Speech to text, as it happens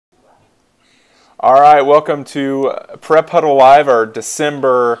All right, welcome to Prep Huddle Live, our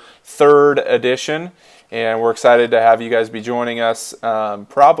December 3rd edition, and we're excited to have you guys be joining us,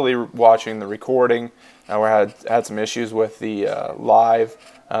 probably watching the recording. We had some issues with the live,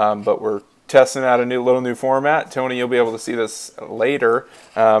 but we're testing out a new format. Tony, you'll be able to see this later.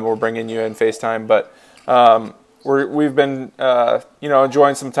 We're bringing you in FaceTime, but we've been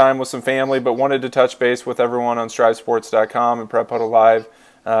enjoying some time with some family, but wanted to touch base with everyone on StriveSports.com and Prep Huddle Live.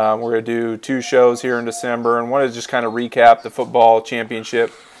 We're going to do 2 shows here in December, and wanted to just kind of recap the football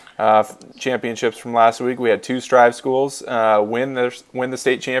championships from last week. We had 2 Strive schools win the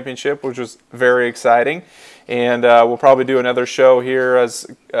state championship, which was very exciting. And we'll probably do another show here as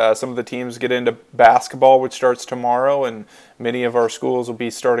some of the teams get into basketball, which starts tomorrow, and many of our schools will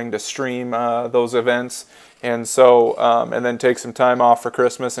be starting to stream those events. And so, and then take some time off for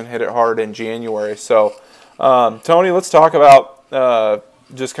Christmas and hit it hard in January. So, Tony, let's talk about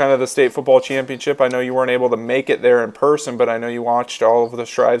just kind of the state football championship. I know you weren't able to make it there in person, but I know you watched all of the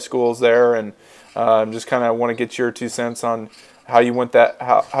Strive schools there, and just kind of want to get your 2 cents on how you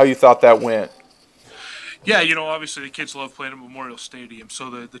how you thought that went. Yeah, obviously the kids love playing at Memorial Stadium. So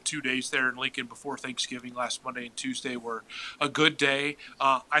the 2 days there in Lincoln before Thanksgiving, last Monday and Tuesday, were a good day.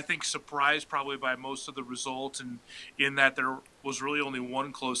 I think surprised probably by most of the results, and in that there was really only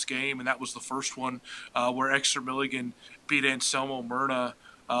one close game, and that was the first one where Exeter Milligan beat Anselmo Myrna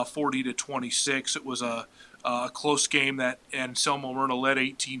 40-26. It was a close game that Anselmo Myrna led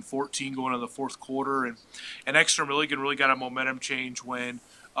 18-14 going into the fourth quarter, and Exeter Milligan really got a momentum change when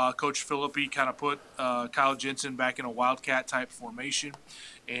Coach Philippi kind of put Kyle Jensen back in a Wildcat-type formation,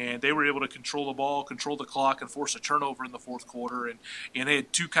 and they were able to control the ball, control the clock, and force a turnover in the fourth quarter. And they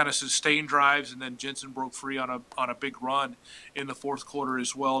had 2 kind of sustained drives, and then Jensen broke free on a big run in the fourth quarter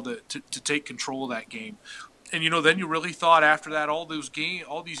as well to take control of that game. And then you really thought after that all these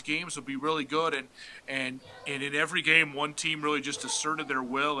games would be really good, and in every game one team really just asserted their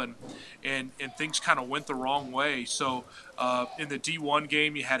will, and things kind of went the wrong way. So in the D1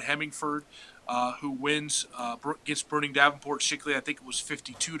 game you had Hemingford who wins against Burning Davenport Shickley. I think it was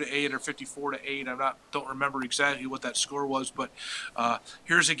 52-8 or 54-8. Don't remember exactly what that score was, but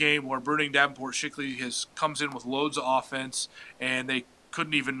here's a game where Burning Davenport Shickley comes in with loads of offense, and they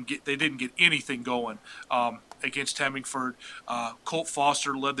didn't get anything going against Hemingford. Colt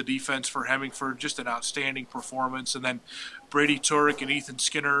Foster led the defense for Hemingford, just an outstanding performance. And then Brady Turek and Ethan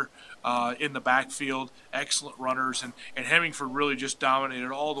Skinner in the backfield, excellent runners. And Hemingford really just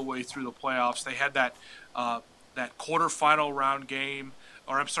dominated all the way through the playoffs. They had that quarterfinal round game,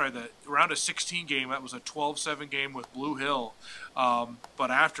 the round of 16 game. That was a 12-7 game with Blue Hill.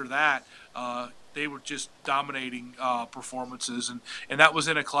 But after that, they were just dominating performances, and that was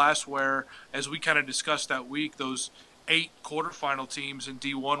in a class where, as we kind of discussed that week, those 8 quarterfinal teams in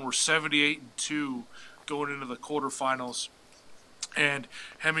D1 were 78-2 going into the quarterfinals, and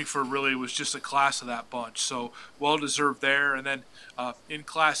Hemingford really was just a class of that bunch. So well deserved there. And then in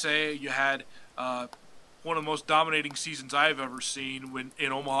Class A, you had one of the most dominating seasons I've ever seen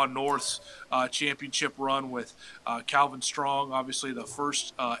in Omaha North's championship run with Calvin Strong, obviously the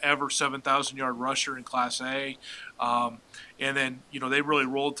first ever 7,000-yard rusher in Class A. And then, they really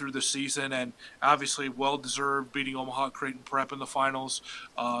rolled through the season, and obviously well-deserved, beating Omaha Creighton Prep in the finals.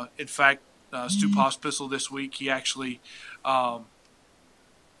 In fact, Stu Pospisil this week, he actually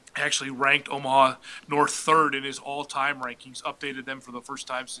ranked Omaha North 3rd in his all-time rankings, updated them for the first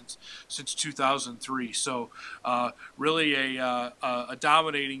time since 2003. So really a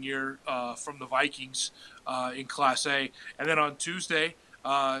dominating year from the Vikings in Class A. And then on Tuesday,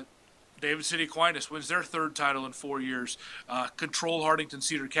 David City Aquinas wins their 3rd title in 4 years. Controlled Hartington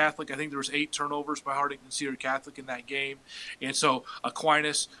Cedar Catholic. I think there was 8 turnovers by Hartington Cedar Catholic in that game. And so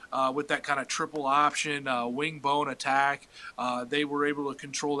Aquinas, with that kind of triple option, wing bone attack, they were able to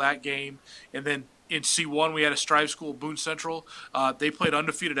control that game. And then in C1, we had a Strive school, Boone Central. They played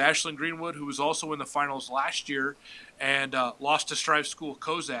undefeated Ashland Greenwood, who was also in the finals last year, and lost to Strive school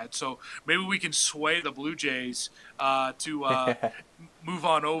Cozad. So maybe we can sway the Blue Jays to move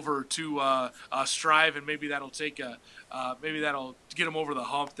on over to Strive, and maybe that'll get them over the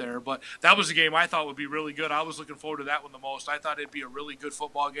hump there. But that was a game I thought would be really good. I was looking forward to that one the most. I thought it'd be a really good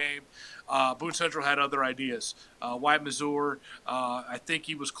football game. Boone Central had other ideas. Wyatt Mazur, I think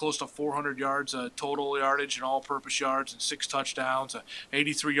he was close to 400 yards total yardage and all-purpose yards and 6 touchdowns, an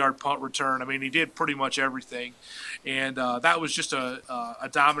 83-yard punt return. I mean, he did pretty much everything. And that was just a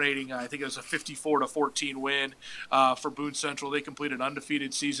dominating, I think it was a 54-14 win for Boone Central. They completed an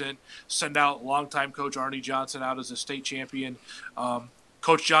undefeated season, send out longtime coach Arnie Johnson out as a state champion.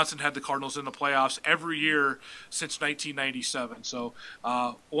 Coach Johnson had the Cardinals in the playoffs every year since 1997. So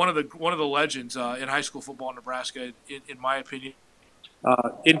one of the legends in high school football in Nebraska, in my opinion.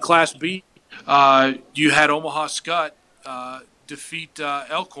 In Class B, you had Omaha Skutt defeat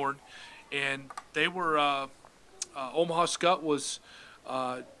Elkhorn, and they were Omaha Skutt was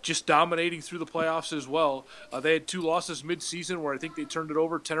just dominating through the playoffs as well. They had 2 losses mid-season where I think they turned it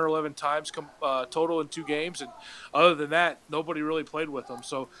over 10 or 11 times total in 2 games, and other than that, nobody really played with them.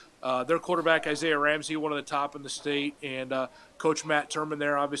 So their quarterback, Isaiah Ramsey, one of the top in the state, and Coach Matt Turman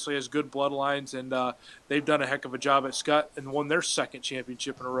there obviously has good bloodlines, and they've done a heck of a job at Skutt and won their 2nd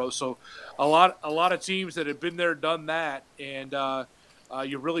championship in a row. So a lot of teams that have been there, done that, and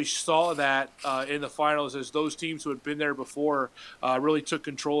you really saw that in the finals as those teams who had been there before really took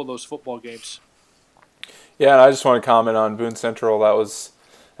control of those football games. Yeah, and I just want to comment on Boone Central. That was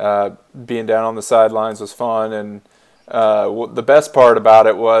being down on the sidelines was fun, and the best part about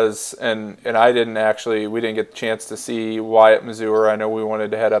it was, and we didn't get the chance to see Wyatt Mazur. I know we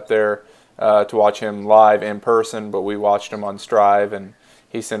wanted to head up there to watch him live in person, but we watched him on Strive, and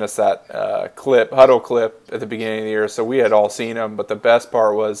he sent us that Huddle clip at the beginning of the year, so we had all seen him. But the best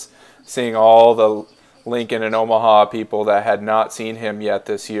part was seeing all the Lincoln and Omaha people that had not seen him yet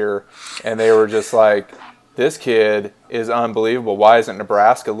this year, and they were just like, this kid is unbelievable. Why isn't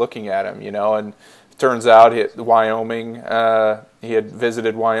Nebraska looking at him? And it turns out he had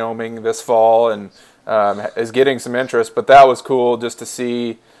visited Wyoming this fall and is getting some interest. But that was cool just to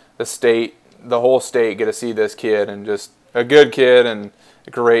see the whole state get to see this kid, and just a good kid and a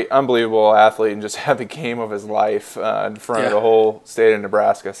great, unbelievable athlete, and just had the game of his life in front of the whole state of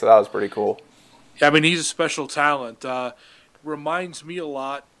Nebraska. So that was pretty cool. Yeah, I mean, he's a special talent. Reminds me a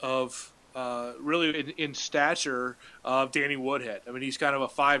lot of, really in stature, of Danny Woodhead. I mean, he's kind of a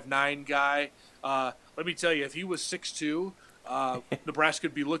 5'9" guy. Let me tell you, if he was 6'2", Nebraska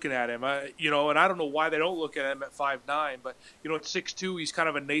would be looking at him. And I don't know why they don't look at him at 5'9", but at 6'2", he's kind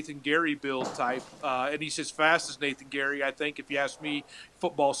of a Nathan Gary build type, and he's as fast as Nathan Gary, I think, if you ask me,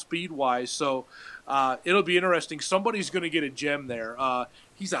 football speed wise. So it'll be interesting. Somebody's going to get a gem there.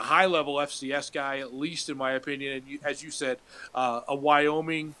 He's a high level FCS guy, at least in my opinion, and as you said, a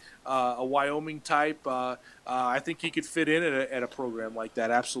Wyoming type. I think he could fit in at a program like that.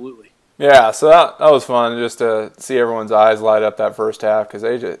 Absolutely. Yeah, so that was fun just to see everyone's eyes light up that first half,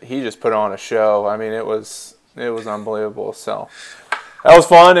 because he just put on a show. I mean, it was unbelievable. So that was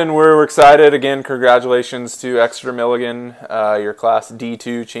fun, and we're excited. Again, congratulations to Exeter Milligan, your Class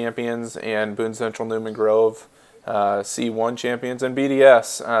D2 champions, and Boone Central Newman Grove C1 champions, and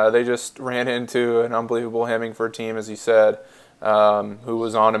BDS. They just ran into an unbelievable Hemingford team, as you said, who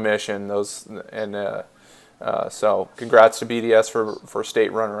was on a mission. So congrats to BDS for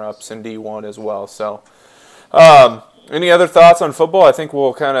state runner-ups in D1 as well. So any other thoughts on football? I think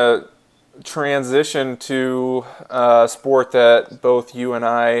we'll kind of transition to a sport that both you and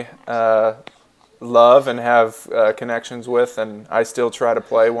I love and have connections with, and I still try to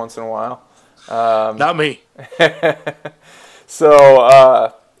play once in a while. Not me.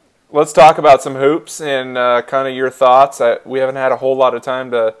 So let's talk about some hoops and kind of your thoughts. We haven't had a whole lot of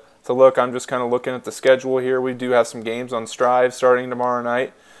time to look. I'm just kind of looking at the schedule here. We do have some games on Strive starting tomorrow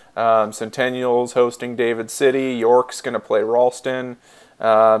night. Centennial's hosting David City. York's going to play Ralston.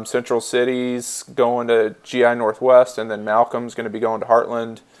 Central City's going to GI Northwest, and then Malcolm's going to be going to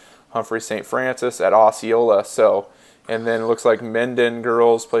Heartland. Humphrey St. Francis at Osceola. So, and then it looks like Mendon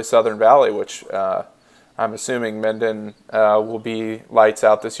girls play Southern Valley, which I'm assuming Mendon will be lights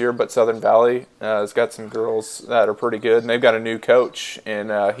out this year, but Southern Valley has got some girls that are pretty good, and they've got a new coach in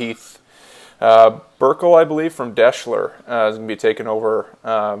Heath Burkle, I believe, from Deschler, is going to be taking over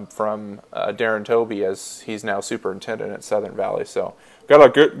from Darren Toby, as he's now superintendent at Southern Valley. So got a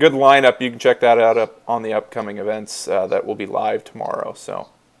good lineup. You can check that out up on the upcoming events that will be live tomorrow. So.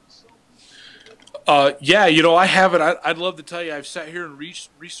 Yeah, I haven't. I'd love to tell you I've sat here and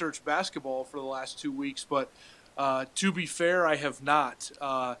researched basketball for the last 2 weeks, but to be fair, I have not.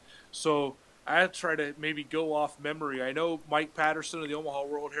 So I try to maybe go off memory. I know Mike Patterson of the Omaha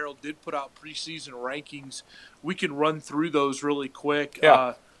World Herald did put out preseason rankings. We can run through those really quick.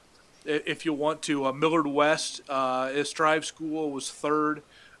 Yeah. If you want to. Millard West, Strive School was third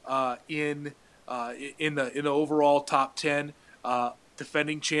in the overall top 10.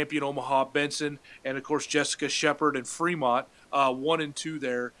 Defending champion Omaha Benson, and of course Jessica Shepard and Fremont, 1 and 2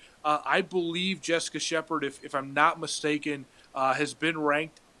 there. I believe Jessica Shepard, if I'm not mistaken, has been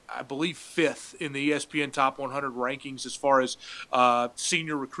ranked, I believe, 5th in the ESPN Top 100 rankings as far as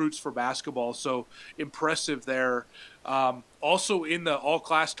senior recruits for basketball. So impressive there. Also in the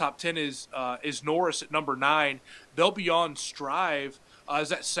all-class top 10 is Norris at number 9. They'll be on Strive Is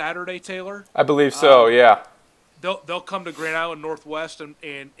that Saturday, Taylor? I believe so. Yeah. They'll come to Grand Island Northwest and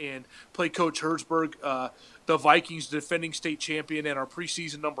play Coach Hertzberg, the Vikings defending state champion and our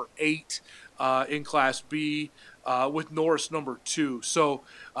preseason number 8 in Class B, with Norris number 2. So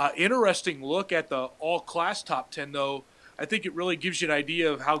interesting look at the all-class top 10, though. I think it really gives you an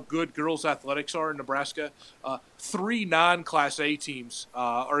idea of how good girls athletics are in Nebraska. 3 non-Class A teams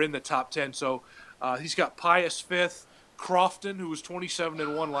are in the top 10. So he's got Pius 5th, Crofton, who was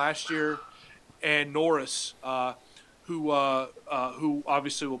 27-1 last year, and Norris, who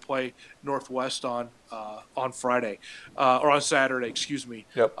obviously will play Northwest on Friday or on Saturday, excuse me.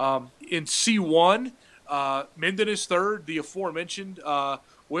 Yep. In C1, Minden is third. The aforementioned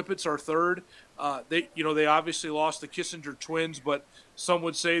Whippets are third. They obviously lost the Kissinger twins, but some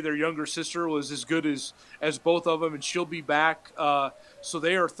would say their younger sister was as good as both of them, and she'll be back. So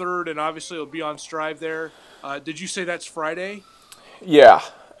they are third, and obviously it'll be on Strive there. Did you say that's Friday? Yeah.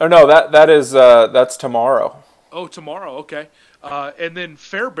 Oh no, that's tomorrow. Oh, tomorrow. Okay. And then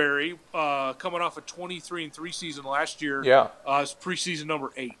Fairbury, coming off a 23-3 season last year. Yeah. Is preseason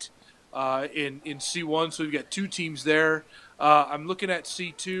number 8 in C1. So we've got 2 teams there. I'm looking at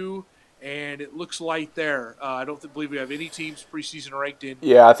C2, and it looks light there. I don't believe we have any teams preseason ranked in.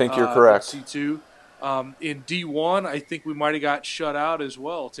 Yeah, I think you're correct. C2. In D1, I think we might have got shut out as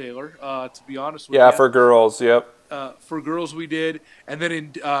well, Taylor, to be honest with you. Yeah, for girls, yep. For girls we did. And then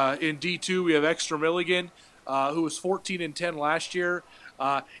in D2, we have Exeter Milligan, who was 14-10 last year.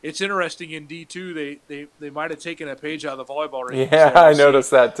 It's interesting in D2, they might have taken a page out of the volleyball rankings. Yeah, I noticed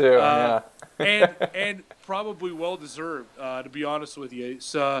that too. Yeah. and probably well deserved, to be honest with you.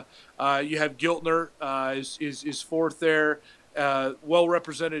 It's, you have Giltner is 4th there. Well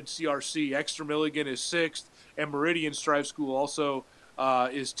represented CRC. Exeter Milligan is 6th, and Meridian Strive School also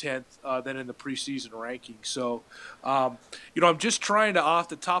is 10th. Then in the preseason ranking. So, I'm just trying to, off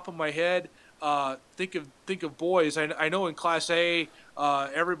the top of my head, think of boys. I know in Class A,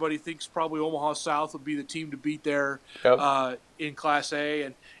 everybody thinks probably Omaha South would be the team to beat there. Yep. In Class A,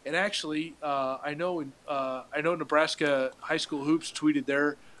 and actually, I know Nebraska High School Hoops tweeted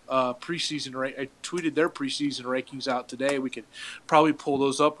their preseason rankings out today. We could probably pull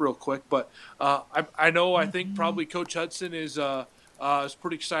those up real quick, but I think probably Coach Hudson is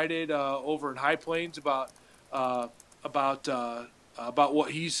pretty excited over in High Plains about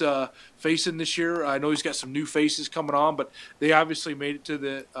what he's facing this year. I know he's got some new faces coming on, but they obviously made it to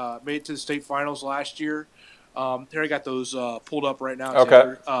the state finals last year. Here I got those pulled up right now.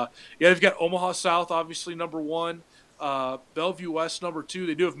 Okay. They've got Omaha South obviously number 1. Bellevue West number 2.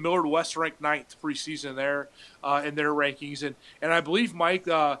 They do have Millard West ranked 9th preseason there in their rankings, and I believe, Mike,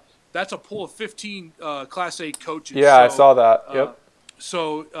 that's a pool of 15 Class A coaches. Yeah, so, I saw that. Yep.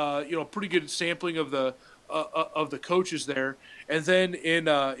 So pretty good sampling of the coaches there, and then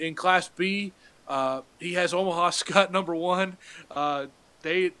in Class B, he has Omaha Scott number 1.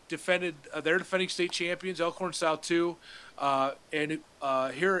 They defended they're defending state champions, Elkhorn South 2, and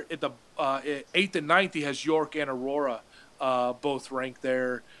here at the 8th and 9th, he has York and Aurora, both ranked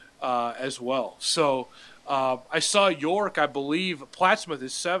there as well. So I saw York, I believe, Plattsmouth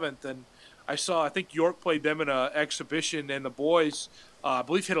is 7th, and I think York played them in an exhibition, and the boys, I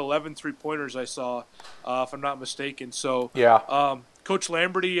believe, hit 11 three-pointers, I saw, if I'm not mistaken. So yeah. Coach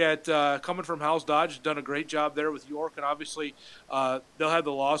Lamberty, coming from Howells Dodge, has done a great job there with York, and obviously they'll have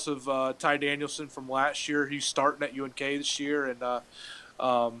the loss of Ty Danielson from last year. He's starting at UNK this year, and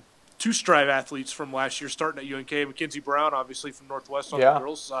 2 Strive athletes from last year starting at UNK. Mackenzie Brown, obviously, from Northwest on the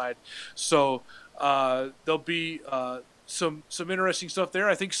girls' side. So there'll be some interesting stuff there.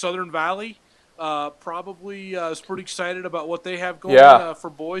 I think Southern Valley probably is pretty excited about what they have going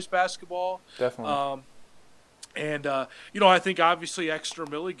for boys basketball. Definitely. I think obviously Exeter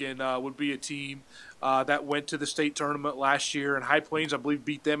Milligan would be a team that went to the state tournament last year, and High Plains, I believe,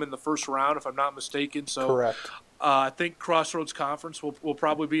 beat them in the first round, if I'm not mistaken. So correct. I think Crossroads Conference will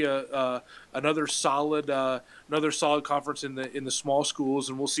probably be another solid conference in the small schools,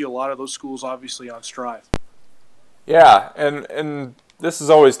 and we'll see a lot of those schools obviously on Strive. Yeah, and this is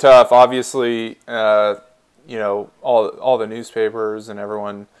always tough. Obviously, all the newspapers and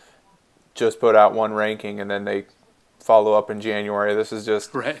everyone just put out one ranking, and then they follow up in January. This is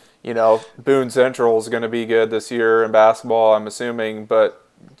just, right. Boone Central is going to be good this year in basketball, I'm assuming, but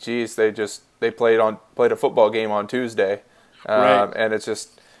geez, they played a football game on Tuesday, right. And it's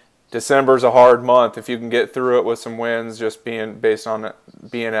just December's a hard month. If you can get through it with some wins, just being based on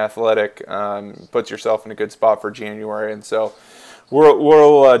being athletic, puts yourself in a good spot for January, and so.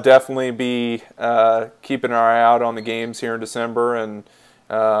 We'll definitely be keeping our eye out on the games here in December, and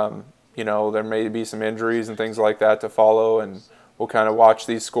there may be some injuries and things like that to follow, and we'll kind of watch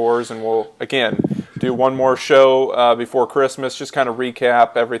these scores, and we'll again do one more show before Christmas, just kind of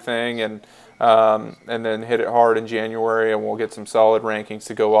recap everything, and then hit it hard in January, and we'll get some solid rankings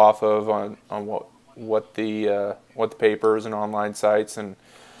to go off of on what the papers and online sites and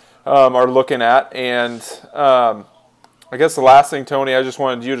are looking at. And I guess the last thing, Tony, I just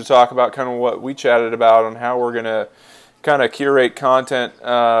wanted you to talk about kind of what we chatted about on how we're going to kind of curate content.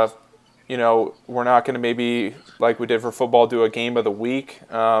 You know, we're not going to maybe, like we did for football, do a game of the week,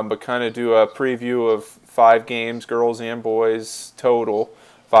 but kind of do a preview of 5 games, girls and boys total,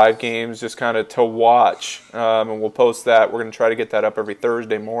 5 games just kind of to watch. And we'll post that. We're going to try to get that up every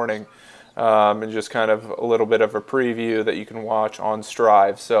Thursday morning, and just kind of a little bit of a preview that you can watch on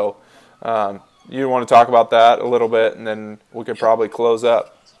Strive. So you want to talk about that a little bit, and then we could probably close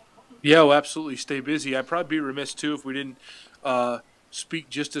up. Yeah, we'll absolutely stay busy. I'd probably be remiss, too, if we didn't speak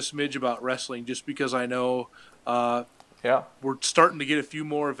just a smidge about wrestling, just because I know we're starting to get a few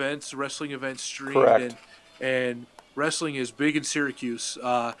more wrestling events streamed. Correct. And wrestling is big in Syracuse,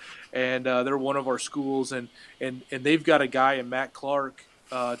 and they're one of our schools, and they've got a guy in Matt Clark,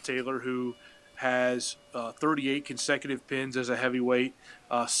 Taylor, who has 38 consecutive pins as a heavyweight,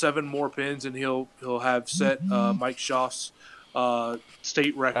 7 more pins, and he'll have set Mike Schaaf's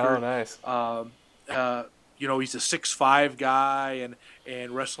state record. Oh, nice. You know, he's a 6'5" guy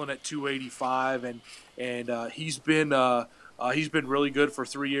and wrestling at 285, and he's been really good for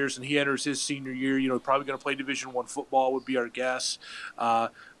 3 years, and he enters his senior year. You know, probably going to play Division I football would be our guess.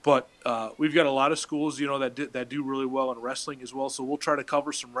 But we've got a lot of schools, you know, that do really well in wrestling as well. So we'll try to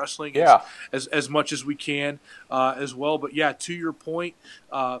cover some wrestling as much as we can as well. But yeah, to your point,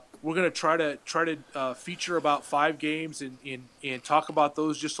 we're going to try to feature about 5 games and talk about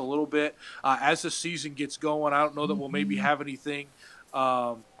those just a little bit as the season gets going. I don't know that we'll maybe have anything.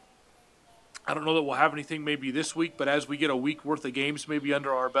 I don't know that we'll have anything maybe this week, but as we get a week worth of games maybe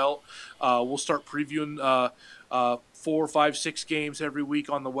under our belt, we'll start previewing 4, 5, 6 games every week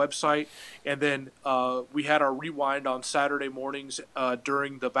on the website. And then we had our rewind on Saturday mornings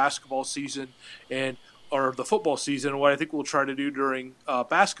during the basketball season or the football season. What I think we'll try to do during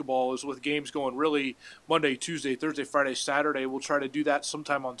basketball is, with games going really Monday, Tuesday, Thursday, Friday, Saturday, we'll try to do that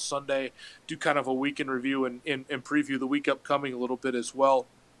sometime on Sunday, do kind of a weekend review and preview the week upcoming a little bit as well.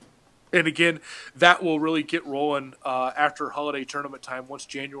 And again, that will really get rolling after holiday tournament time. Once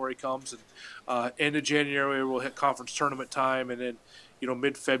January comes, and end of January we'll hit conference tournament time, and then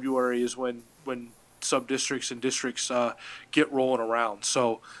mid-February is when sub-districts and districts get rolling around.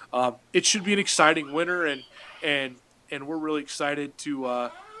 So it should be an exciting winter, and we're really excited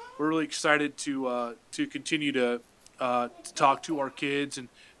to continue to talk to our kids and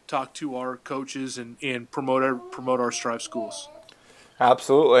talk to our coaches and promote our Strive schools.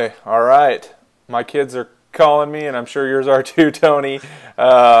 Absolutely. All right. My kids are calling me, and I'm sure yours are too, Tony.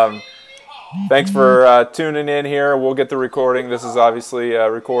 Thanks for tuning in here. We'll get the recording. This is obviously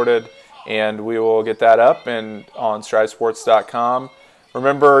recorded, and we will get that up and on strivesports.com.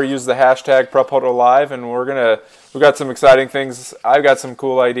 Remember, use the hashtag PrepHuddleLive, and we've got some exciting things. I've got some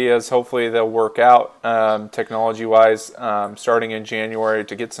cool ideas. Hopefully they'll work out technology-wise starting in January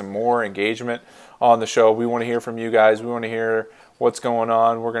to get some more engagement on the show. We want to hear from you guys. We want to hear what's going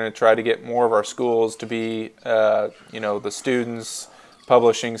on. We're going to try to get more of our schools to be, the students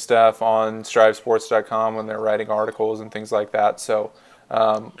publishing stuff on strivesports.com when they're writing articles and things like that. So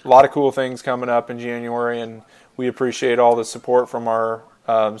a lot of cool things coming up in January, and we appreciate all the support from our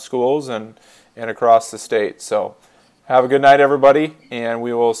schools and across the state. So have a good night, everybody, and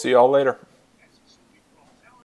we will see you all later.